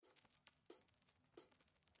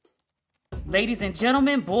Ladies and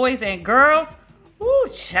gentlemen, boys and girls, woo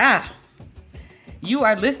child. You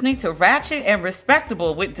are listening to Ratchet and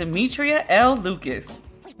Respectable with Demetria L. Lucas.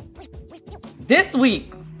 This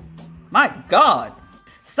week, my God,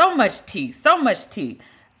 so much tea.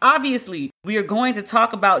 Obviously, we are going to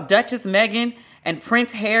talk about Duchess Meghan and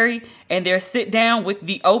Prince Harry and their sit down with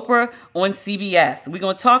the Oprah on CBS. We're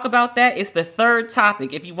going to talk about that. It's the third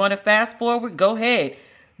topic. If you want to fast forward, go ahead.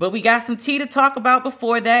 But we got some tea to talk about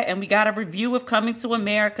before that, and we got a review of Coming to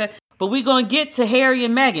America. But we're going to get to Harry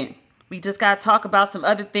and Meghan. We just got to talk about some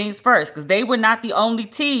other things first, because they were not the only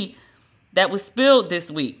tea that was spilled this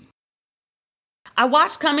week. I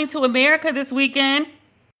watched Coming to America this weekend.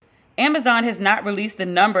 Amazon has not released the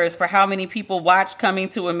numbers for how many people watch Coming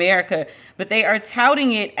to America, but they are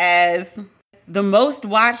touting it as the most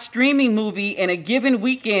watched streaming movie in a given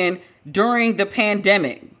weekend during the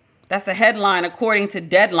pandemic. That's a headline according to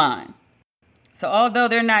Deadline. So although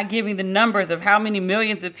they're not giving the numbers of how many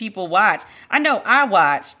millions of people watch, I know I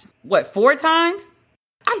watched, 4 times?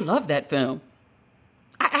 I love that film.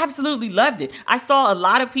 I absolutely loved it. I saw a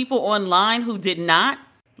lot of people online who did not.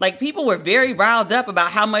 Like, people were very riled up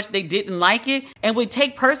about how much they didn't like it and would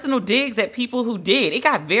take personal digs at people who did. It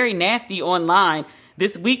got very nasty online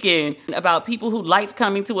this weekend about people who liked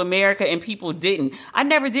Coming to America and people didn't. I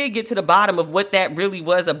never did get to the bottom of what that really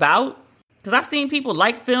was about, because I've seen people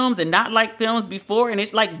like films and not like films before, and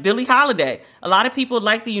it's like Billie Holiday. A lot of people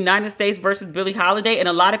liked The United States versus Billie Holiday, and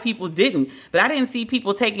a lot of people didn't. But I didn't see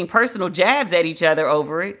people taking personal jabs at each other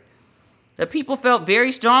over it. The people felt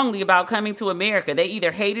very strongly about Coming to America. They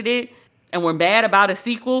either hated it and were mad about a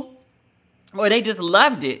sequel, or they just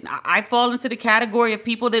loved it. I fall into the category of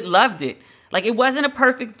people that loved it. Like, it wasn't a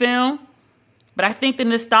perfect film, but I think the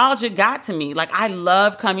nostalgia got to me. Like, I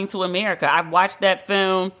love Coming to America. I've watched that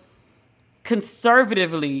film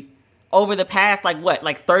conservatively over the past,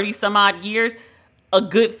 30 some odd years, a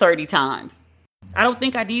good 30 times. I don't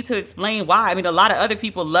think I need to explain why. I mean, a lot of other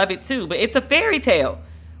people love it too, but it's a fairy tale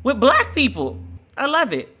with Black people. I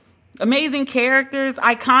love it. Amazing characters,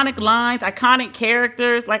 iconic lines, iconic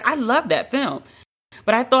characters. Like, I love that film.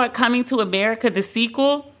 But I thought Coming to America, the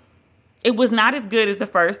sequel, it was not as good as the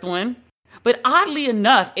first one. But oddly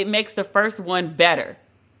enough, it makes the first one better.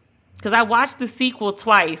 Because I watched the sequel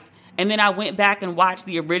twice, and then I went back and watched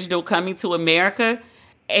the original Coming to America.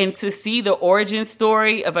 And to see the origin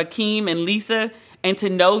story of Akeem and Lisa, and to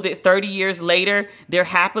know that 30 years later, they're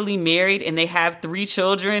happily married and they have 3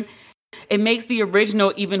 children, it makes the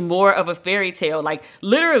original even more of a fairy tale. Like,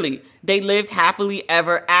 literally, they lived happily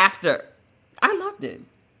ever after. I loved it.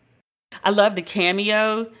 I love the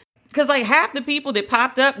cameos. Because, half the people that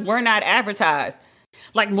popped up were not advertised.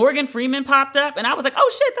 Like, Morgan Freeman popped up, and I was like,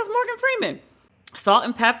 oh, shit, that's Morgan Freeman. Salt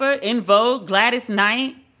and Pepper, In Vogue, Gladys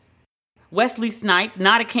Knight, Wesley Snipes,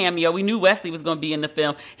 not a cameo. We knew Wesley was going to be in the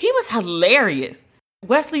film. He was hilarious.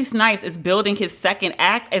 Wesley Snipes is building his second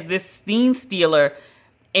act as this scene stealer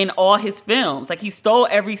in all his films. Like, he stole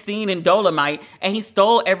every scene in Dolomite, and he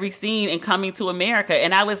stole every scene in Coming to America.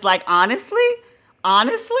 And I was like, honestly?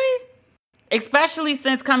 Especially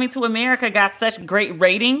since Coming to America got such great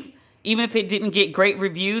ratings. Even if it didn't get great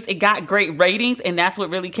reviews, it got great ratings, and that's what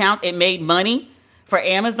really counts. It made money for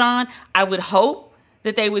Amazon. I would hope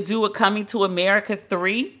that they would do a Coming to America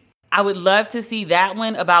 3. I would love to see that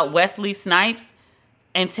one about Wesley Snipes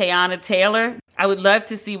and Teyana Taylor. I would love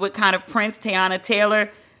to see what kind of prince Teyana Taylor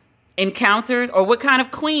encounters, or what kind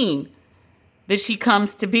of queen that she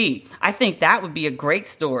comes to be. I think that would be a great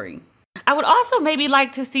story. I would also maybe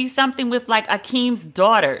like to see something with Akeem's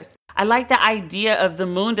daughters. I like the idea of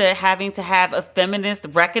Zamunda having to have a feminist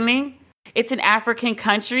reckoning. It's an African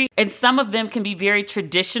country, and some of them can be very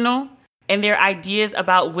traditional in their ideas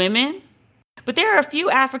about women. But there are a few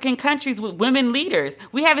African countries with women leaders.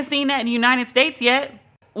 We haven't seen that in the United States yet.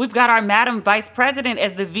 We've got our Madam Vice President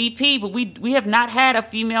as the VP, but we have not had a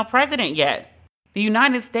female president yet. The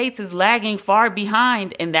United States is lagging far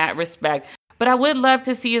behind in that respect. But I would love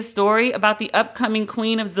to see a story about the upcoming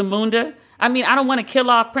Queen of Zamunda. I mean, I don't want to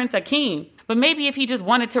kill off Prince Akeem, but maybe if he just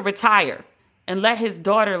wanted to retire and let his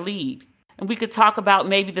daughter lead. And we could talk about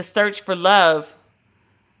maybe the search for love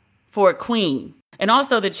for a queen. And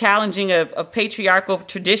also the challenging of patriarchal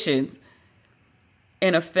traditions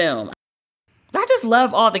in a film. I just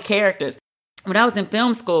love all the characters. When I was in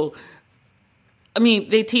film school, I mean,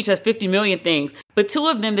 they teach us 50 million things, but 2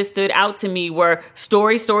 of them that stood out to me were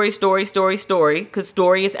story, because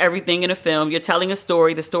story is everything in a film. You're telling a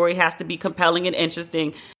story. The story has to be compelling and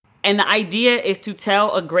interesting. And the idea is to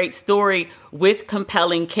tell a great story with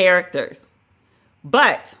compelling characters.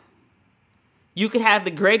 But you could have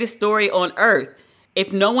the greatest story on earth.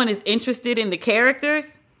 If no one is interested in the characters,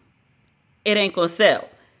 it ain't gonna sell.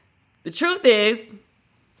 The truth is,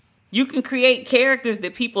 you can create characters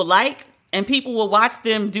that people like, and people will watch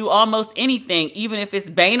them do almost anything, even if it's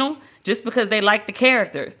banal, just because they like the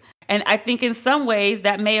characters. And I think in some ways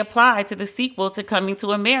that may apply to the sequel to Coming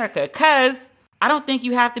to America, because I don't think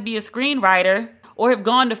you have to be a screenwriter or have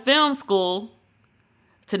gone to film school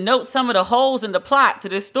to note some of the holes in the plot to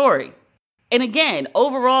this story. And again,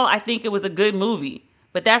 overall, I think it was a good movie.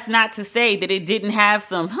 But that's not to say that it didn't have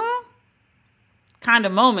some kind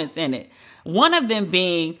of moments in it. One of them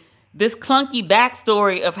being this clunky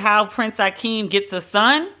backstory of how Prince Akeem gets a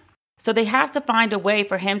son. So they have to find a way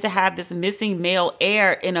for him to have this missing male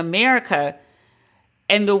heir in America.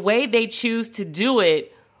 And the way they choose to do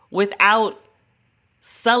it without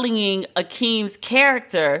sullying Akeem's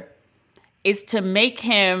character is to make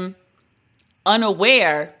him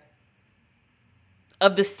unaware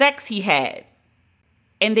of the sex he had.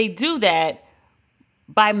 And they do that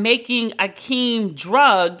by making Akeem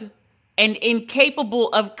drugged and incapable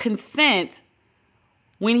of consent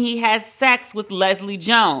when he has sex with Leslie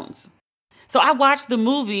Jones. So I watched the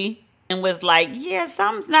movie and was like, yeah,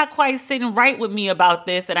 something's not quite sitting right with me about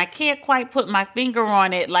this. And I can't quite put my finger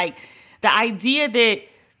on it. Like the idea that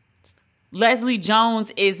Leslie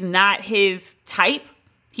Jones is not his type,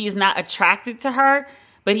 he is not attracted to her,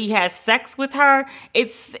 but he has sex with her.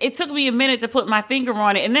 It took me a minute to put my finger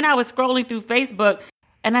on it. And then I was scrolling through Facebook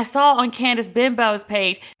and I saw on Candace Benbow's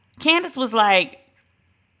page, Candace was like,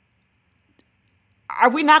 are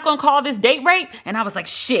we not going to call this date rape? And I was like,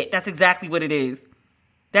 shit, that's exactly what it is.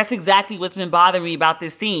 That's exactly what's been bothering me about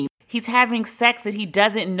this scene. He's having sex that he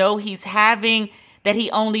doesn't know he's having, that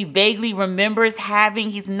he only vaguely remembers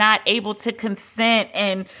having. He's not able to consent.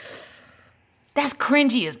 And that's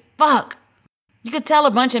cringy as fuck. You could tell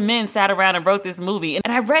a bunch of men sat around and wrote this movie.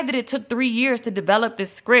 And I read that it took 3 years to develop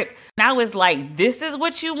this script. And I was like, this is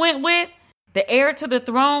what you went with? The heir to the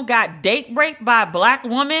throne got date raped by a black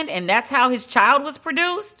woman and that's how his child was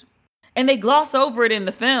produced? And they gloss over it in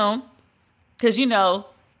the film because, you know,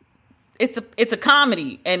 it's a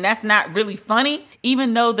comedy and that's not really funny,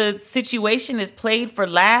 even though the situation is played for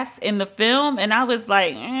laughs in the film. And I was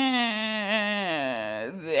like,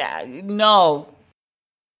 no.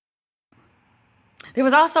 There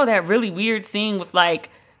was also that really weird scene with like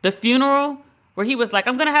the funeral where he was like,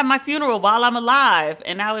 I'm going to have my funeral while I'm alive.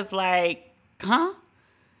 And I was like, huh?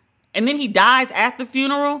 And then he dies at the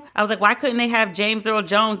funeral. I was like, why couldn't they have James Earl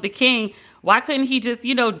Jones, the king? Why couldn't he just,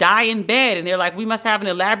 die in bed? And they're like, we must have an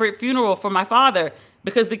elaborate funeral for my father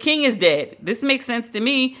because the king is dead. This makes sense to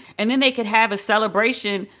me. And then they could have a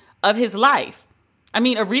celebration of his life. I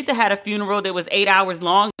mean, Aretha had a funeral that was 8 hours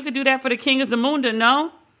long. You could do that for the King of Zamunda,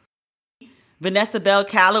 no? Vanessa Bell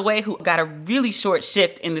Calloway, who got a really short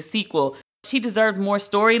shift in the sequel, she deserved more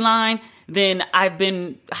storyline than I've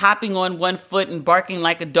been hopping on one foot and barking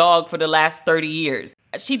like a dog for the last 30 years.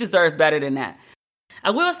 She deserved better than that.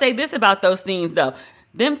 I will say this about those scenes, though.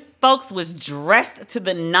 Them folks was dressed to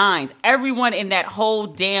the nines. Everyone in that whole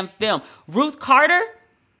damn film. Ruth Carter,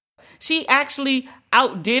 she actually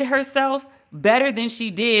outdid herself better than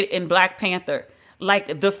she did in Black Panther.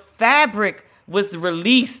 Like, the fabric was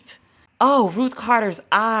released. Oh, Ruth Carter's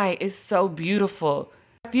eye is so beautiful.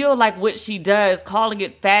 I feel like what she does, calling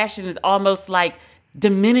it fashion, is almost like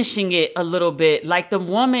diminishing it a little bit. Like the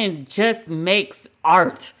woman just makes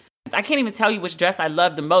art. I can't even tell you which dress I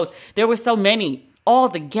love the most. There were so many. All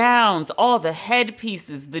the gowns, all the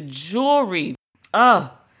headpieces, the jewelry.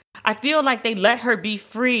 I feel like they let her be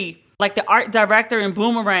free. Like the art director in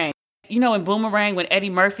Boomerang. You know, in Boomerang, when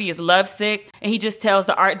Eddie Murphy is lovesick and he just tells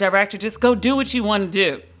the art director, just go do what you want to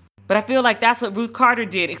do. But I feel like that's what Ruth Carter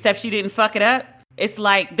did, except she didn't fuck it up. It's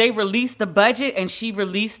like they released the budget and she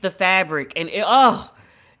released the fabric. And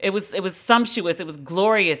it was sumptuous. It was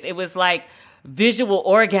glorious. It was like visual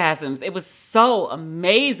orgasms. It was so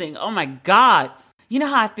amazing. Oh my God. You know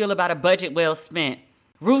how I feel about a budget well spent.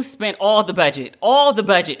 Ruth spent all the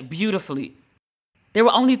budget beautifully. There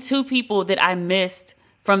were only 2 people that I missed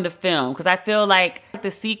from the film because I feel like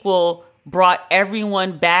the sequel brought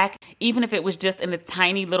everyone back, even if it was just in a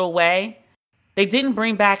tiny little way. They didn't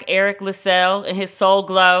bring back Eric LaSalle and his Soul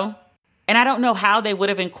Glow. And I don't know how they would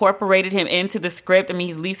have incorporated him into the script. I mean,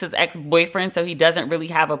 he's Lisa's ex-boyfriend, so he doesn't really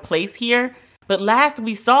have a place here. But last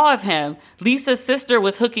we saw of him, Lisa's sister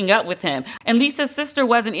was hooking up with him. And Lisa's sister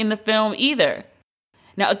wasn't in the film either.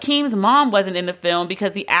 Now, Akeem's mom wasn't in the film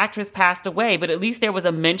because the actress passed away, but at least there was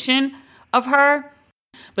a mention of her.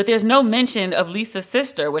 But there's no mention of Lisa's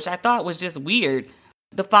sister, which I thought was just weird.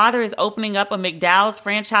 The father is opening up a McDowell's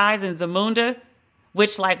franchise in Zamunda,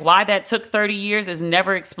 which, like, why that took 30 years is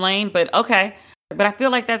never explained, but okay. But I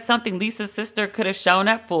feel like that's something Lisa's sister could have shown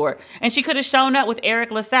up for. And she could have shown up with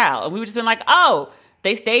Eric LaSalle. And we would just been like, oh,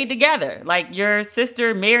 they stayed together. Like, your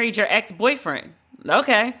sister married your ex-boyfriend.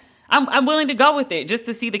 Okay. I'm willing to go with it just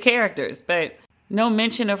to see the characters. But no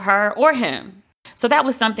mention of her or him. So that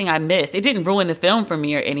was something I missed. It didn't ruin the film for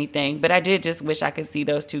me or anything. But I did just wish I could see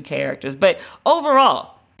those two characters. But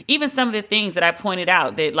overall, even some of the things that I pointed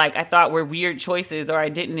out that like I thought were weird choices or I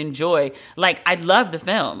didn't enjoy, like I love the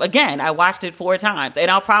film. Again, I watched it 4 times and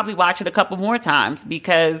I'll probably watch it a couple more times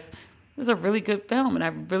because it was a really good film and I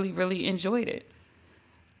really, really enjoyed it.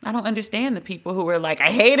 I don't understand the people who were like, I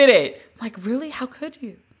hated it. I'm like, really? How could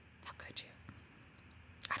you? How could you?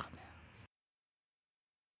 I don't know.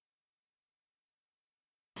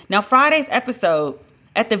 Now, Friday's episode,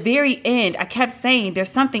 at the very end, I kept saying there's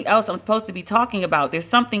something else I'm supposed to be talking about. There's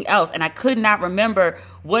something else. And I could not remember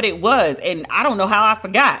what it was. And I don't know how I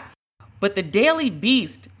forgot. But the Daily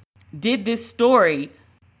Beast did this story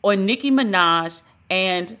on Nicki Minaj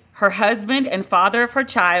and her husband and father of her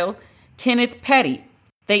child, Kenneth Petty.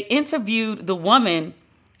 They interviewed the woman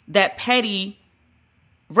that Petty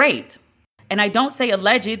raped. And I don't say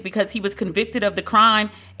alleged because he was convicted of the crime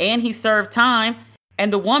and he served time.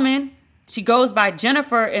 And the woman, she goes by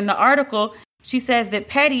Jennifer in the article. She says that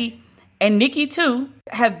Petty and Nicki too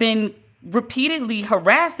have been repeatedly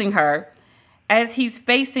harassing her as he's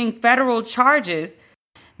facing federal charges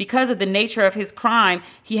because of the nature of his crime.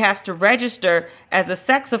 He has to register as a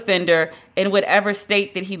sex offender in whatever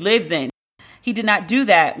state that he lives in. He did not do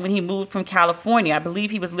that when he moved from California. I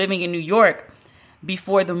believe he was living in New York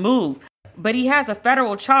before the move. But he has a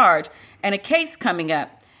federal charge and a case coming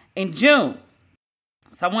up in June.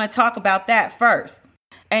 So I want to talk about that first.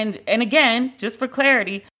 And again, just for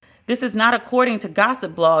clarity, this is not according to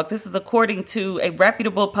gossip blogs. This is according to a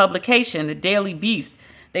reputable publication, the Daily Beast.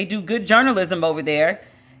 They do good journalism over there,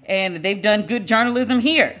 and they've done good journalism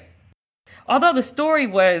here. Although the story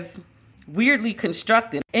was weirdly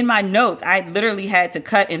constructed, in my notes, I literally had to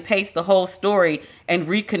cut and paste the whole story and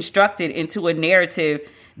reconstruct it into a narrative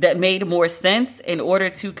that made more sense in order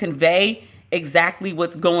to convey exactly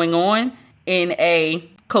what's going on in a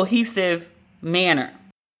cohesive manner.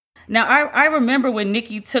 Now, I remember when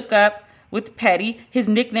Nicki took up with Petty. His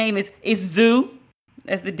nickname is Zoo,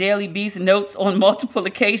 as the Daily Beast notes on multiple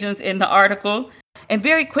occasions in the article. And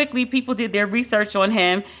very quickly, people did their research on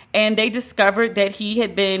him, and they discovered that he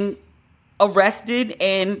had been arrested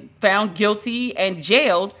and found guilty and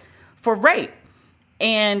jailed for rape.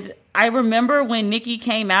 And I remember when Nicki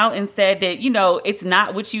came out and said that, you know, it's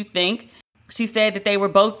not what you think. She said that they were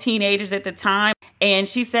both teenagers at the time, and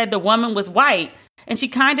she said the woman was white. And she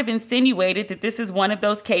kind of insinuated that this is one of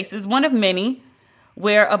those cases, one of many,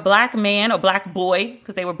 where a black man, a black boy,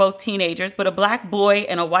 because they were both teenagers, but a black boy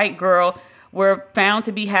and a white girl were found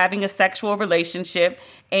to be having a sexual relationship,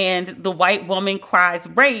 and the white woman cries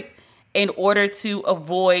rape in order to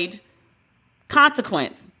avoid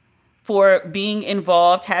consequence for being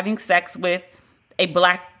involved, having sex with a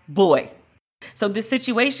black boy. So this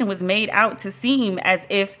situation was made out to seem as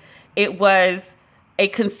if it was a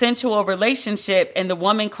consensual relationship and the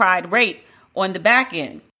woman cried rape on the back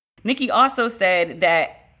end. Nicki also said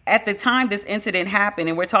that at the time this incident happened,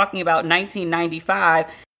 and we're talking about 1995,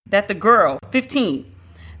 that the girl, 15,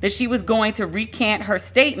 that she was going to recant her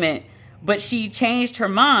statement, but she changed her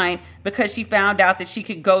mind because she found out that she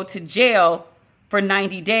could go to jail for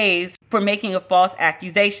 90 days for making a false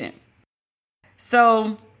accusation.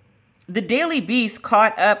 So the Daily Beast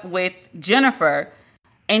caught up with Jennifer,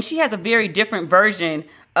 and she has a very different version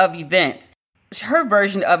of events. Her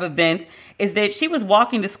version of events is that she was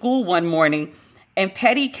walking to school one morning, and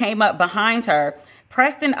Petty came up behind her,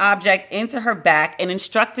 pressed an object into her back, and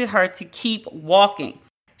instructed her to keep walking.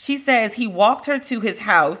 She says he walked her to his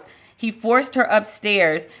house, he forced her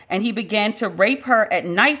upstairs, and he began to rape her at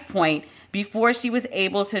knife point before she was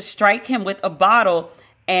able to strike him with a bottle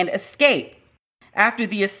and escape. After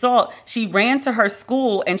the assault, she ran to her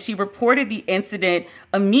school and she reported the incident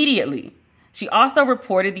immediately. She also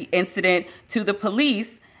reported the incident to the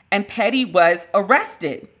police, and Petty was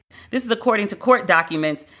arrested. This is according to court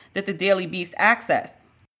documents that the Daily Beast accessed.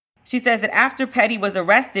 She says that after Petty was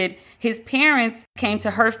arrested, his parents came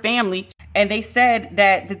to her family and they said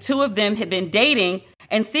that the two of them had been dating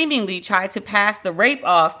and seemingly tried to pass the rape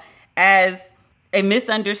off as a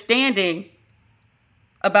misunderstanding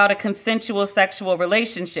about a consensual sexual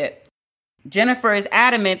relationship. Jennifer is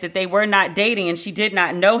adamant that they were not dating and she did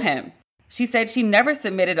not know him. She said she never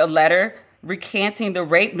submitted a letter recanting the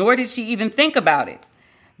rape, nor did she even think about it.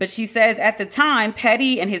 But she says at the time,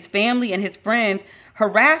 Petty and his family and his friends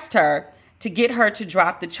harassed her to get her to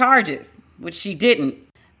drop the charges, which she didn't.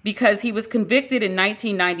 because he was convicted in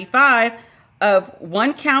 1995 of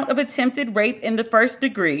 1 count of attempted rape in the first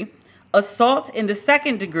degree, assault in the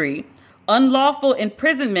second degree, unlawful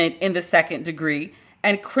imprisonment in the second degree,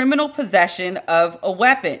 and criminal possession of a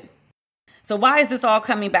weapon. So why is this all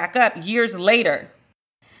coming back up years later?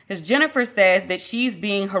 Because Jennifer says that she's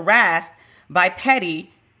being harassed by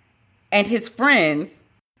Petty and his friends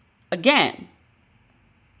again,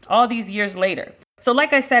 all these years later. So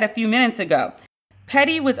like I said a few minutes ago,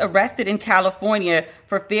 Petty was arrested in California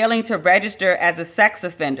for failing to register as a sex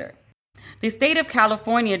offender. The state of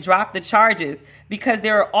California dropped the charges because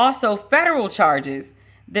there are also federal charges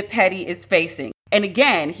that Petty is facing. And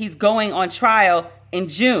again, he's going on trial in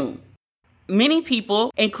June. Many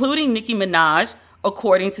people, including Nicki Minaj,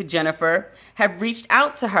 according to Jennifer, have reached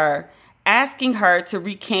out to her asking her to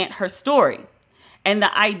recant her story. And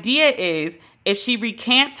the idea is if she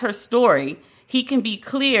recants her story, he can be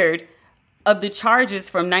cleared of the charges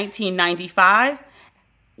from 1995,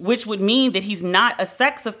 which would mean that he's not a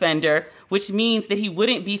sex offender, which means that he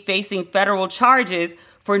wouldn't be facing federal charges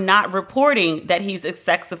for not reporting that he's a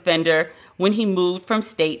sex offender when he moved from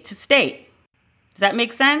state to state. Does that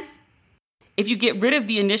make sense? If you get rid of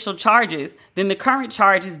the initial charges, then the current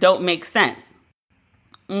charges don't make sense.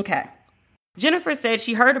 Okay. Jennifer said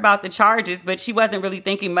she heard about the charges, but she wasn't really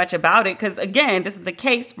thinking much about it because, again, this is a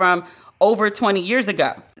case from over 20 years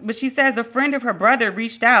ago. But she says a friend of her brother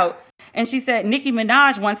reached out and she said, Nicki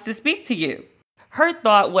Minaj wants to speak to you. Her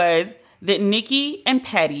thought was that Nicki and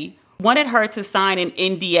Petty wanted her to sign an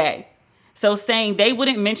NDA. So saying they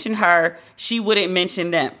wouldn't mention her, she wouldn't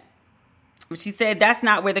mention them. She said that's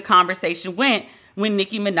not where the conversation went when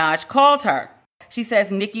Nicki Minaj called her. She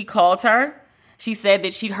says Nicki called her. She said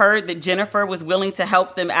that she'd heard that Jennifer was willing to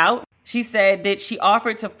help them out. She said that she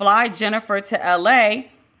offered to fly Jennifer to LA,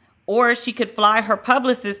 or she could fly her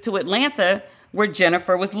publicist to Atlanta where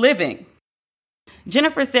Jennifer was living.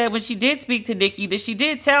 Jennifer said when she did speak to Nicki that she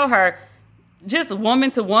did tell her, just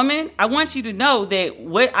woman to woman, I want you to know that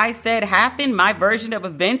what I said happened, my version of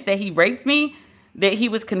events, that he raped me, that he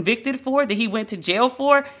was convicted for, that he went to jail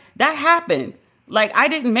for, that happened. Like, I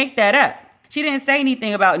didn't make that up. She didn't say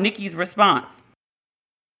anything about Nicki's response.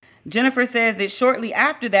 Jennifer says that shortly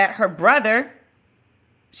after that, her brother,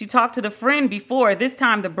 she talked to the friend before, this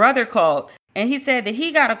time the brother called, and he said that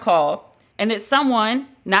he got a call and that someone,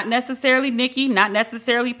 not necessarily Nicki, not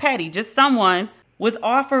necessarily Petty, just someone, was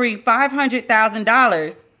offering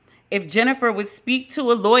 $500,000 if Jennifer would speak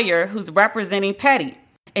to a lawyer who's representing Petty.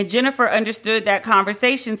 And Jennifer understood that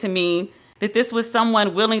conversation to mean that this was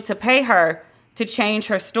someone willing to pay her to change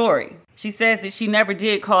her story. She says that she never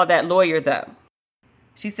did call that lawyer, though.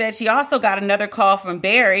 She said she also got another call from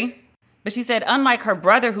Barry, but she said unlike her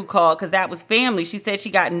brother who called, because that was family, she said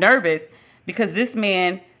she got nervous because this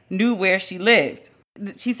man knew where she lived.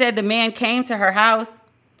 She said the man came to her house.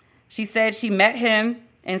 She said she met him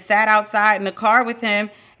and sat outside in the car with him,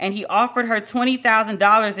 and he offered her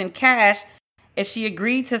 $20,000 in cash if she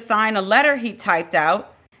agreed to sign a letter he typed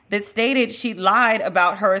out that stated she'd lied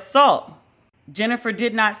about her assault. Jennifer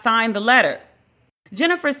did not sign the letter.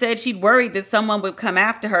 Jennifer said she'd worried that someone would come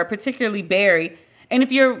after her, particularly Barry. And if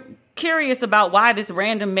you're curious about why this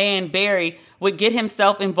random man, Barry, would get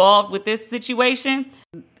himself involved with this situation,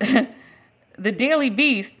 the Daily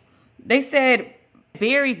Beast, they said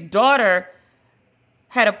Barry's daughter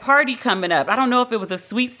had a party coming up. I don't know if it was a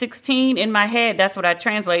Sweet 16. In my head, that's what I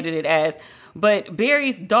translated it as. But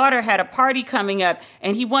Barry's daughter had a party coming up,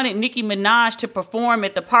 and he wanted Nicki Minaj to perform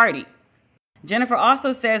at the party. Jennifer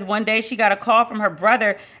also says one day she got a call from her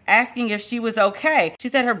brother asking if she was okay. She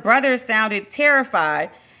said her brother sounded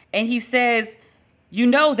terrified, and he says, you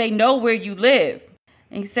know, they know where you live.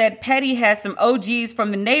 And he said Petty has some OGs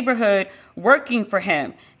from the neighborhood working for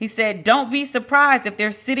him. He said, don't be surprised if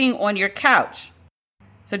they're sitting on your couch.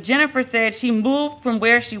 So Jennifer said she moved from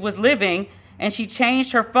where she was living and she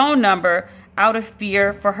changed her phone number out of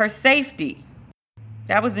fear for her safety.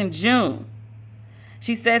 That was in June.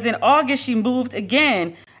 She says in August she moved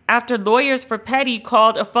again after lawyers for Petty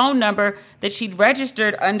called a phone number that she'd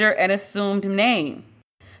registered under an assumed name.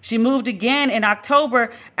 She moved again in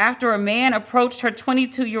October after a man approached her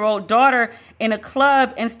 22-year-old daughter in a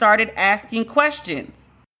club and started asking questions.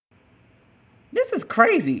 This is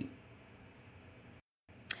crazy.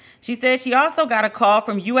 She said she also got a call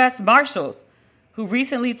from U.S. Marshals who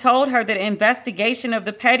recently told her that an investigation of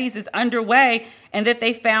the Pettys is underway and that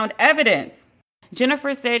they found evidence.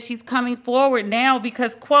 Jennifer said she's coming forward now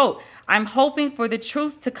because, quote, I'm hoping for the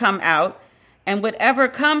truth to come out and whatever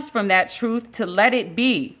comes from that truth to let it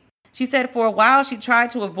be. She said for a while she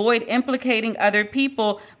tried to avoid implicating other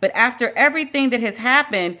people, but after everything that has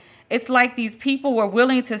happened It's like these people were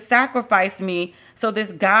willing to sacrifice me so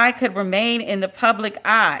this guy could remain in the public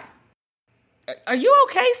eye. Are you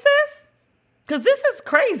okay, sis? Because this is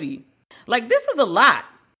crazy. Like, this is a lot.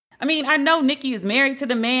 I mean, I know Nicki is married to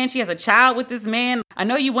the man. She has a child with this man. I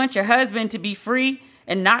know you want your husband to be free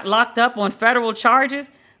and not locked up on federal charges,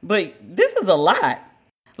 but this is a lot.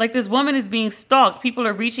 Like, this woman is being stalked. People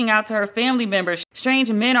are reaching out to her family members.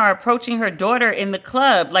 Strange men are approaching her daughter in the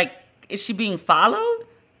club. Like, is she being followed?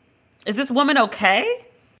 Is this woman okay?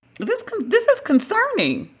 This is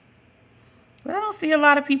concerning. But I don't see a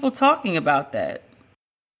lot of people talking about that.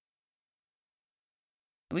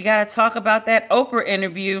 We got to talk about that Oprah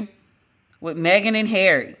interview with Meghan and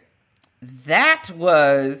Harry. That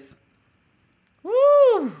was,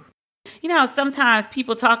 woo. You know how sometimes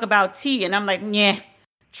people talk about tea and I'm like, yeah,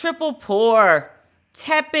 triple pour,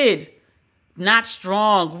 tepid, not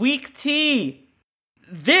strong, weak tea.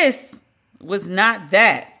 This was not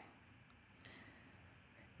that.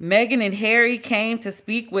 Meghan and Harry came to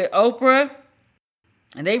speak with Oprah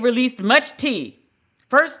and they released much tea.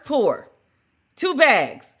 First pour, 2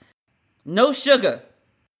 bags, no sugar,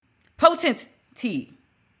 potent tea,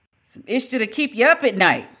 some ish to keep you up at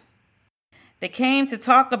night. They came to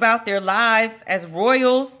talk about their lives as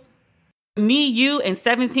royals. Me, you, and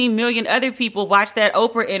 17 million other people watched that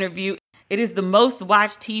Oprah interview. It is the most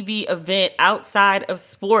watched TV event outside of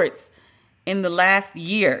sports in the last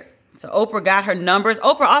year. So Oprah got her numbers.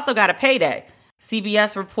 Oprah also got a payday.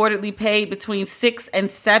 CBS reportedly paid between 6 and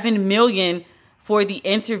 7 million for the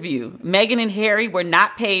interview. Meghan and Harry were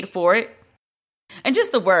not paid for it. And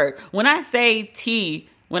just a word, when I say tea,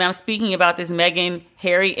 when I'm speaking about this Meghan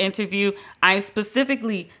Harry interview, I'm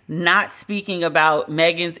specifically not speaking about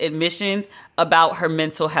Meghan's admissions about her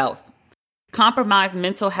mental health. Compromised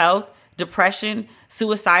mental health, depression,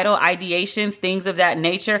 suicidal ideations, things of that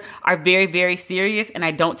nature are very, very serious, and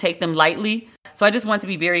I don't take them lightly. So I just want to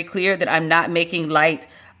be very clear that I'm not making light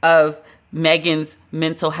of Meghan's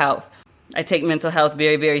mental health. I take mental health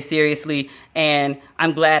very, very seriously, and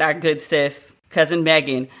I'm glad our good sis, cousin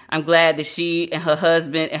Meghan, I'm glad that she and her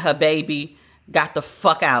husband and her baby got the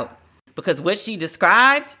fuck out, because what she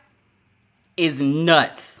described is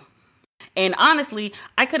nuts. And honestly,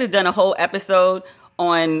 I could have done a whole episode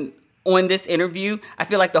on this interview. I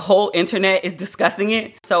feel like the whole internet is discussing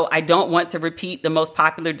it. So I don't want to repeat the most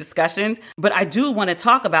popular discussions, but I do want to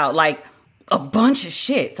talk about like a bunch of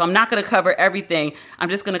shit. So I'm not going to cover everything. I'm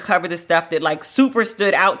just going to cover the stuff that like super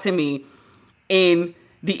stood out to me in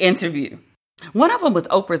the interview. One of them was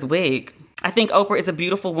Oprah's wig. I think Oprah is a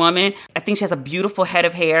beautiful woman. I think she has a beautiful head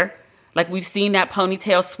of hair. Like, we've seen that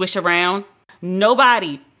ponytail swish around.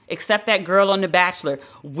 Nobody except that girl on The Bachelor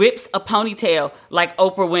whips a ponytail like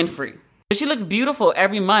Oprah Winfrey. She looks beautiful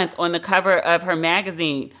every month on the cover of her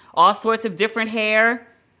magazine. All sorts of different hair,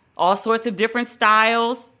 all sorts of different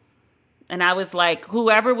styles. And I was like,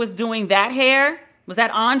 whoever was doing that hair, was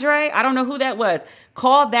that Andre? I don't know who that was.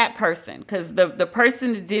 Call that person, because the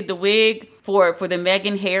person that did the wig for the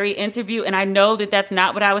Meghan Harry interview, and I know that that's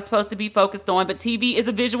not what I was supposed to be focused on, but TV is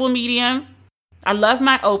a visual medium. I love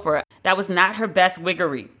my Oprah. That was not her best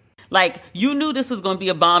wiggery. Like, you knew this was going to be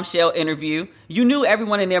a bombshell interview. You knew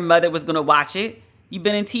everyone and their mother was going to watch it. You've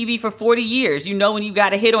been in TV for 40 years. You know when you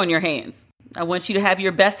got a hit on your hands. I want you to have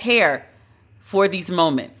your best hair for these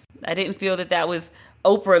moments. I didn't feel that was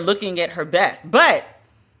Oprah looking at her best, but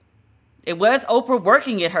it was Oprah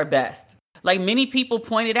working at her best. Like many people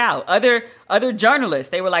pointed out, other journalists,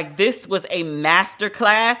 they were like, this was a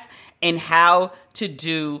masterclass in how to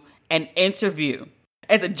do an interview.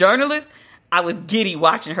 As a journalist, I was giddy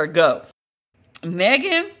watching her go.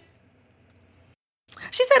 Meghan,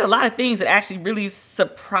 she said a lot of things that actually really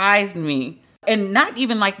surprised me. And not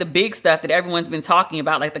even like the big stuff that everyone's been talking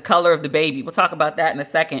about, like the color of the baby. We'll talk about that in a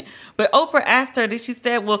second. But Oprah asked her, she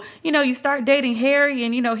said, well, you start dating Harry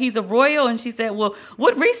and, he's a royal. And she said, well,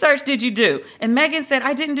 what research did you do? And Meghan said,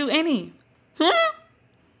 I didn't do any.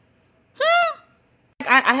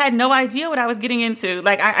 I had no idea what I was getting into.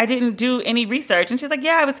 Like, I didn't do any research. And she's like,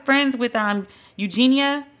 yeah, I was friends with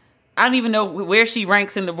Eugenia. I don't even know where she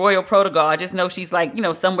ranks in the royal protocol. I just know she's like,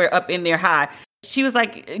 somewhere up in there high. She was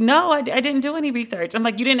like, no, I didn't do any research. I'm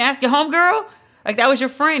like, you didn't ask your homegirl? Like, that was your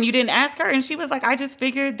friend. You didn't ask her? And she was like, I just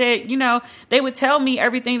figured that, they would tell me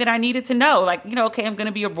everything that I needed to know. Like, okay, I'm going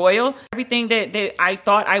to be a royal. Everything that I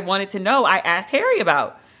thought I wanted to know, I asked Harry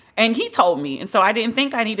about. And he told me. And so I didn't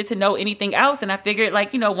think I needed to know anything else. And I figured, like,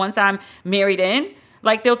 once I'm married in,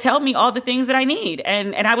 like, they'll tell me all the things that I need.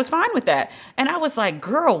 And I was fine with that. And I was like,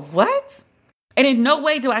 girl, what? And in no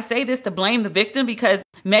way do I say this to blame the victim, because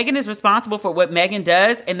Megan is responsible for what Megan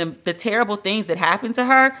does, and the terrible things that happen to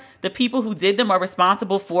her. The people who did them are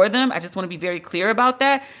responsible for them. I just want to be very clear about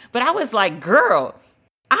that. But I was like, girl,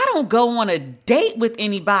 I don't go on a date with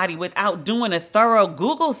anybody without doing a thorough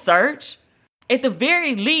Google search. At the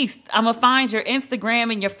very least, I'm going to find your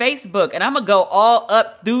Instagram and your Facebook, and I'm going to go all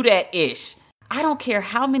up through that ish. I don't care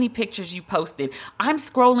how many pictures you posted. I'm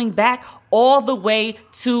scrolling back all the way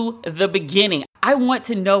to the beginning. I want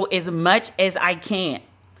to know as much as I can.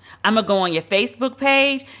 I'm going to go on your Facebook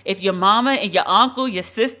page. If your mama and your uncle, your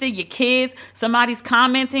sister, your kids, somebody's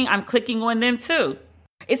commenting, I'm clicking on them too.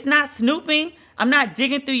 It's not snooping. I'm not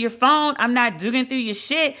digging through your phone. I'm not digging through your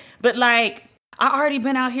shit. But like, I already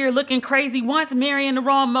been out here looking crazy once, marrying the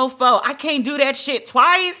wrong mofo. I can't do that shit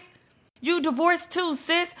twice. You divorced too,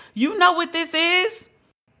 sis. You know what this is.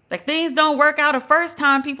 Like, things don't work out a first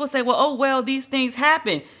time. People say, well, these things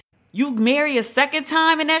happen. You marry a second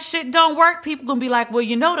time and that shit don't work. People gonna be like, well,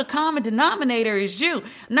 the common denominator is you.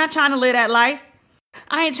 I'm not trying to live that life.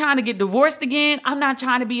 I ain't trying to get divorced again. I'm not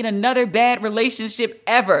trying to be in another bad relationship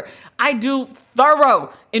ever. I do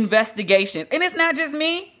thorough investigations. And it's not just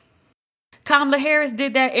me. Kamala Harris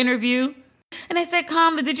did that interview. And they said,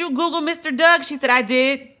 Kamala, did you Google Mr. Doug? She said, I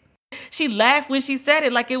did. She laughed when she said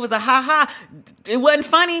it like it was a ha-ha. It wasn't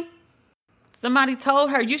funny. Somebody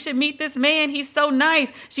told her, you should meet this man. He's so nice.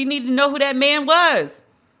 She needed to know who that man was.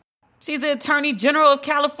 She's the Attorney General of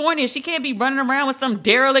California. She can't be running around with some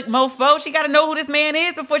derelict mofo. She got to know who this man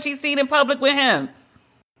is before she's seen in public with him.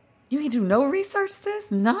 You ain't do no research, sis?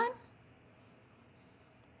 None?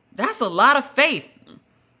 That's a lot of faith.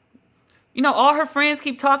 All her friends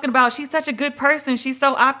keep talking about, she's such a good person. She's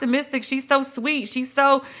so optimistic. She's so sweet. She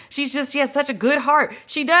has such a good heart.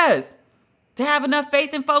 She does. To have enough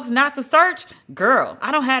faith in folks not to search? Girl,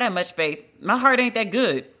 I don't have that much faith. My heart ain't that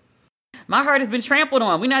good. My heart has been trampled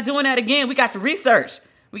on. We're not doing that again. We got to research.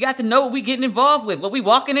 We got to know what we're getting involved with, what we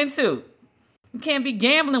walking into. You can't be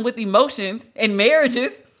gambling with emotions and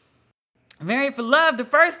marriages. Married for love the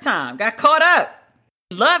first time. Got caught up.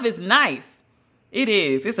 Love is nice. It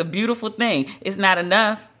is. It's a beautiful thing. It's not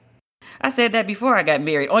enough. I said that before I got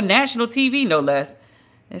married. On national TV, no less.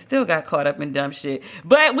 And still got caught up in dumb shit.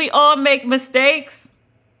 But we all make mistakes.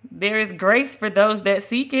 There is grace for those that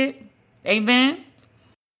seek it. Amen.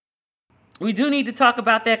 We do need to talk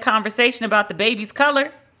about that conversation about the baby's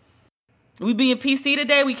color. We being PC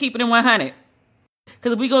today, we keep it in 100.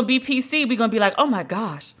 Because if we're going to be PC, we're going to be like, oh my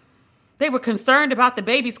gosh, they were concerned about the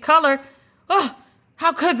baby's color. Oh,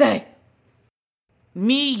 how could they?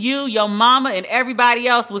 Me, you, your mama, and everybody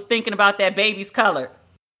else was thinking about that baby's color.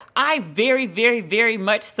 I very, very, very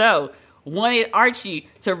much so wanted Archie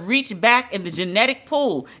to reach back in the genetic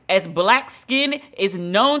pool as black skin is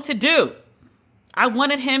known to do. I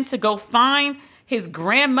wanted him to go find his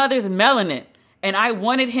grandmother's melanin, and I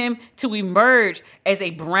wanted him to emerge as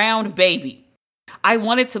a brown baby. I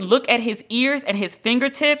wanted to look at his ears and his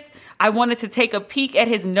fingertips. I wanted to take a peek at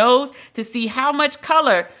his nose to see how much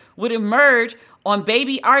color would emerge on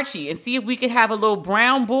baby Archie and see if we could have a little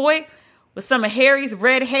brown boy with some of Harry's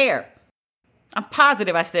red hair. I'm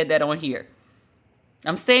positive I said that on here.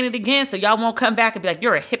 I'm saying it again so y'all won't come back and be like,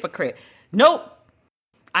 you're a hypocrite. Nope.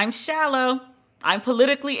 I'm shallow. I'm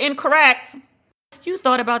politically incorrect. You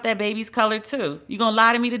thought about that baby's color too. You gonna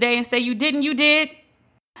lie to me today and say you didn't? You did?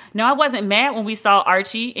 No, I wasn't mad when we saw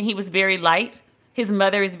Archie and he was very light. His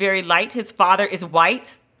mother is very light. His father is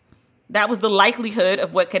white. That was the likelihood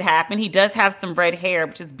of what could happen. He does have some red hair,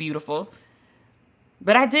 which is beautiful.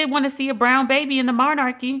 But I did want to see a brown baby in the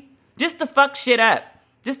monarchy. Just to fuck shit up.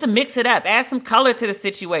 Just to mix it up. Add some color to the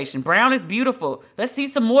situation. Brown is beautiful. Let's see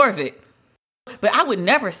some more of it. But I would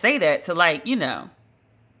never say that to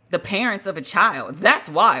the parents of a child. That's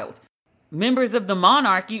wild. Members of the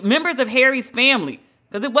monarchy. Members of Harry's family.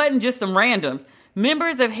 Because it wasn't just some randoms.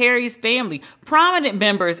 Members of Harry's family. Prominent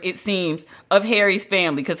members, it seems, of Harry's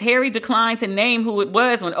family. Because Harry declined to name who it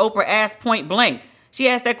was when Oprah asked point blank. She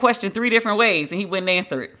asked that question 3 different ways and he wouldn't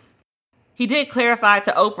answer it. He did clarify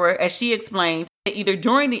to Oprah, as she explained, that either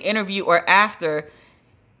during the interview or after,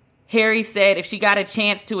 Harry said if she got a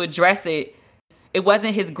chance to address it, it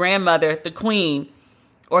wasn't his grandmother, the Queen,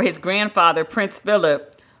 or his grandfather, Prince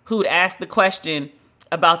Philip, who'd asked the question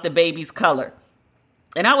about the baby's color.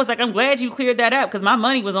 And I was like, I'm glad you cleared that up because my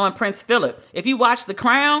money was on Prince Philip. If you watch The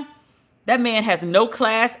Crown, that man has no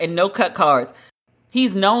class and no cut cards.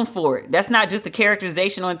 He's known for it. That's not just a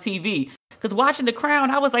characterization on TV. Because watching The Crown,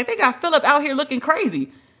 I was like, they got Philip out here looking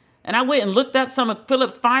crazy. And I went and looked up some of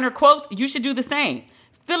Philip's finer quotes. You should do the same.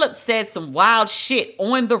 Philip said some wild shit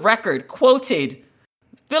on the record, quoted.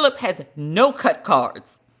 Philip has no cut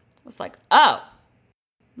cards. I was like, oh,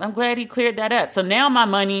 I'm glad he cleared that up. So now my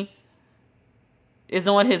money is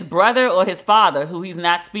on his brother or his father, who he's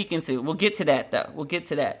not speaking to. We'll get to that, though. We'll get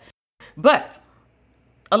to that. But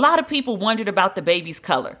a lot of people wondered about the baby's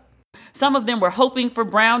color. Some of them were hoping for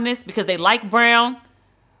brownness because they like brown.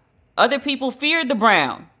 Other people feared the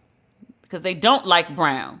brown because they don't like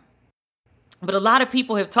brown. But a lot of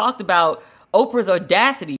people have talked about Oprah's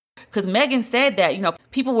audacity because Meghan said that,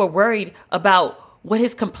 people were worried about what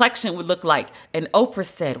his complexion would look like. And Oprah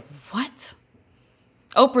said, what?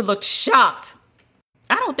 Oprah looked shocked.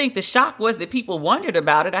 I don't think the shock was that people wondered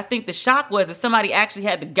about it. I think the shock was that somebody actually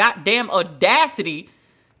had the goddamn audacity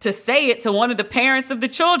to say it to one of the parents of the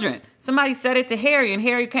children. Somebody said it to Harry, and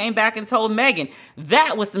Harry came back and told Meghan.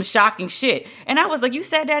 That was some shocking shit. And I was like, you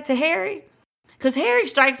said that to Harry? Because Harry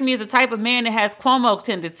strikes me as the type of man that has Cuomo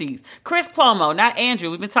tendencies. Chris Cuomo, not Andrew.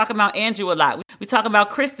 We've been talking about Andrew a lot. We're talking about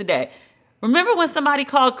Chris today. Remember when somebody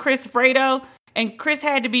called Chris Fredo? And Chris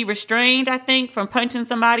had to be restrained, I think, from punching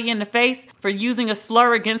somebody in the face for using a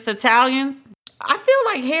slur against Italians? I feel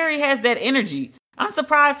like Harry has that energy. I'm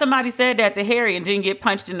surprised somebody said that to Harry and didn't get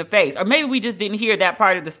punched in the face. Or maybe we just didn't hear that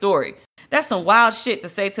part of the story. That's some wild shit to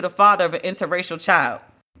say to the father of an interracial child.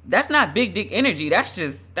 That's not big dick energy. That's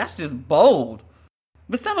just bold.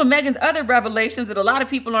 But some of Meghan's other revelations that a lot of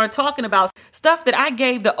people aren't talking about, stuff that I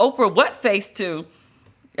gave the Oprah what face to.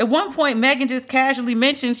 At one point, Meghan just casually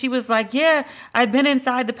mentioned, she was like, yeah, I'd been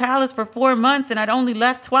inside the palace for 4 months and I'd only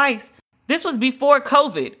left twice. This was before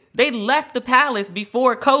COVID. They left the palace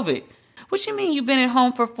before COVID. What you mean you've been at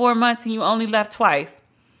home for 4 months and you only left twice?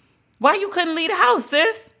 Why you couldn't leave the house,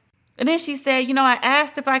 sis? And then she said, I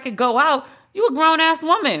asked if I could go out. You a grown-ass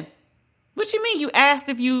woman. What you mean you asked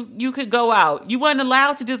if you could go out? You wasn't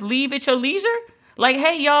allowed to just leave at your leisure? Like,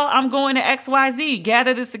 hey, y'all, I'm going to XYZ.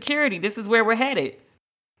 Gather the security. This is where we're headed.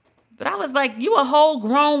 But I was like, you a whole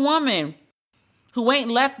grown woman who ain't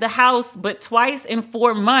left the house but twice in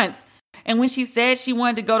 4 months. And when she said she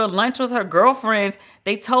wanted to go to lunch with her girlfriends,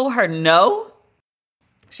 they told her no.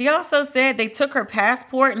 She also said they took her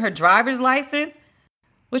passport and her driver's license,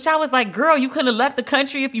 which I was like, girl, you could have left the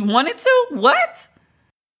country if you wanted to? What?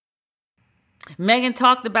 Meghan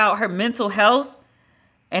talked about her mental health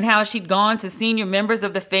and how she'd gone to senior members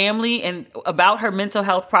of the family and about her mental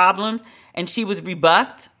health problems, and she was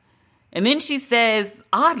rebuffed. And then she says,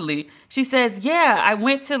 oddly, yeah, I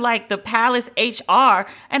went to the palace HR,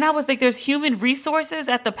 and I was like, there's human resources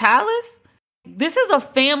at the palace? This is a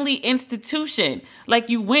family institution. Like,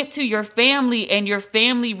 you went to your family and your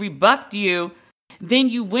family rebuffed you. Then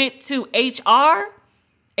you went to HR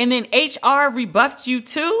and then HR rebuffed you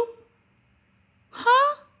too?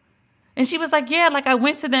 Huh? And she was like, yeah, I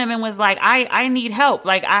went to them and was like, I need help.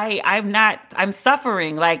 I'm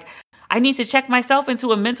suffering. I need to check myself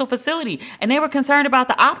into a mental facility. And they were concerned about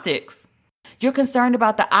the optics. You're concerned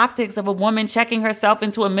about the optics of a woman checking herself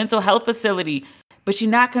into a mental health facility, but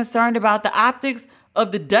you're not concerned about the optics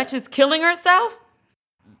of the Duchess killing herself?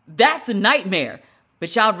 That's a nightmare.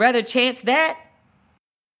 But y'all rather chance that?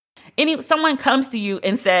 Someone comes to you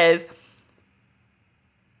and says,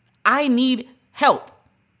 I need help.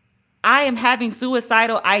 I am having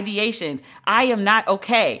suicidal ideations. I am not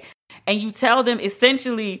okay. And you tell them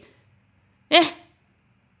essentially,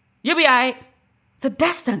 you'll be all right. It's a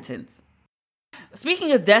death sentence.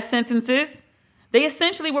 Speaking of death sentences, they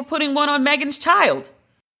essentially were putting one on Meghan's child.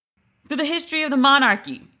 Through the history of the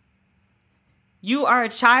monarchy, you are a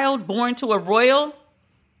child born to a royal,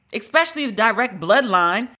 especially the direct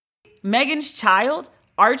bloodline. Meghan's child,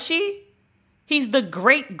 Archie, he's the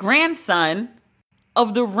great-grandson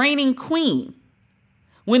of the reigning queen.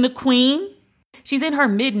 When the queen, she's in her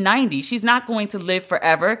mid-90s, she's not going to live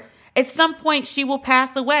forever. At some point, she will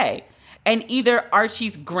pass away. And either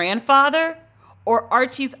Archie's grandfather or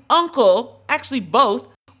Archie's uncle, actually both,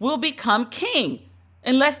 will become king,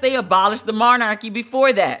 unless they abolish the monarchy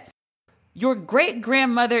before that. Your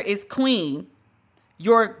great-grandmother is queen.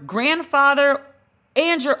 Your grandfather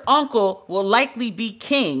and your uncle will likely be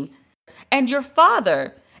king. And your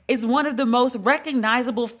father is one of the most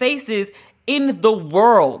recognizable faces in the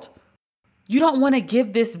world. You don't want to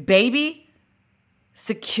give this baby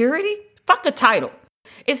security? Fuck a title.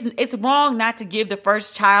 It's wrong not to give the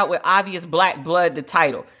first child with obvious black blood the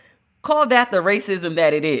title. Call that the racism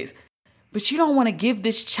that it is. But you don't want to give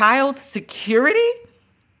this child security?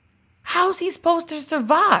 How's he supposed to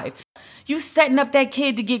survive? You setting up that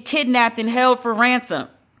kid to get kidnapped and held for ransom.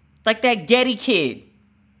 Like that Getty kid.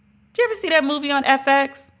 Did you ever see that movie on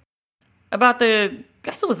FX? About I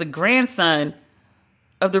guess it was the grandson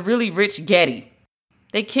of the really rich Getty.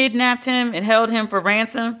 They kidnapped him and held him for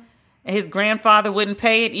ransom, and his grandfather wouldn't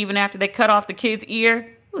pay it even after they cut off the kid's ear.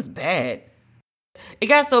 It was bad. It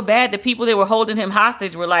got so bad that people that were holding him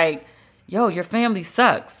hostage were like, yo, your family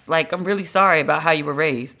sucks. Like, I'm really sorry about how you were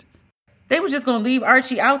raised. They were just going to leave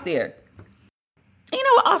Archie out there. You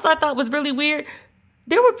know what also I thought was really weird?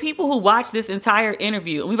 There were people who watched this entire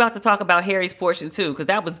interview, and we're about to talk about Harry's portion too, because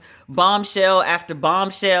that was bombshell after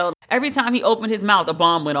bombshell. Every time he opened his mouth, a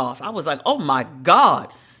bomb went off. I was like, oh my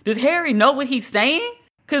God, does Harry know what he's saying?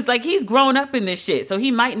 Because like he's grown up in this shit, so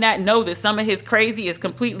he might not know that some of his crazy is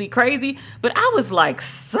completely crazy. But I was like,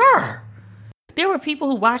 sir. There were people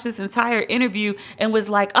who watched this entire interview and was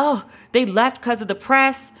like, oh, they left because of the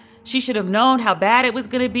press. She should have known how bad it was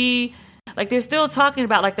going to be. Like, they're still talking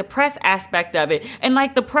about, like, the press aspect of it. And,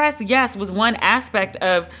 like, the press, yes, was one aspect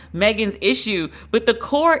of Meghan's issue. But the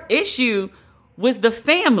core issue was the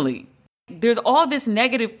family. There's all this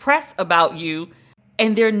negative press about you,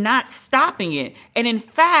 and they're not stopping it. And, in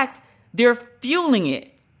fact, they're fueling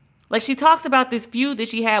it. Like, she talks about this feud that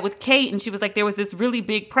she had with Kate, and she was like, there was this really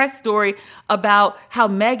big press story about how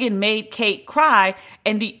Meghan made Kate cry,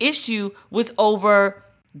 and the issue was over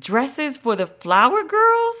dresses for the flower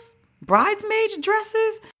girls? Bridesmaid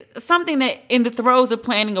dresses? Something that in the throes of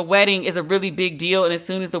planning a wedding is a really big deal, and as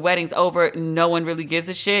soon as the wedding's over, no one really gives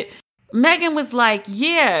a shit. Meghan was like,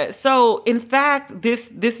 yeah, so in fact, this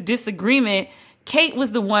disagreement, Kate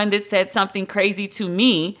was the one that said something crazy to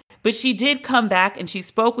me, but she did come back and she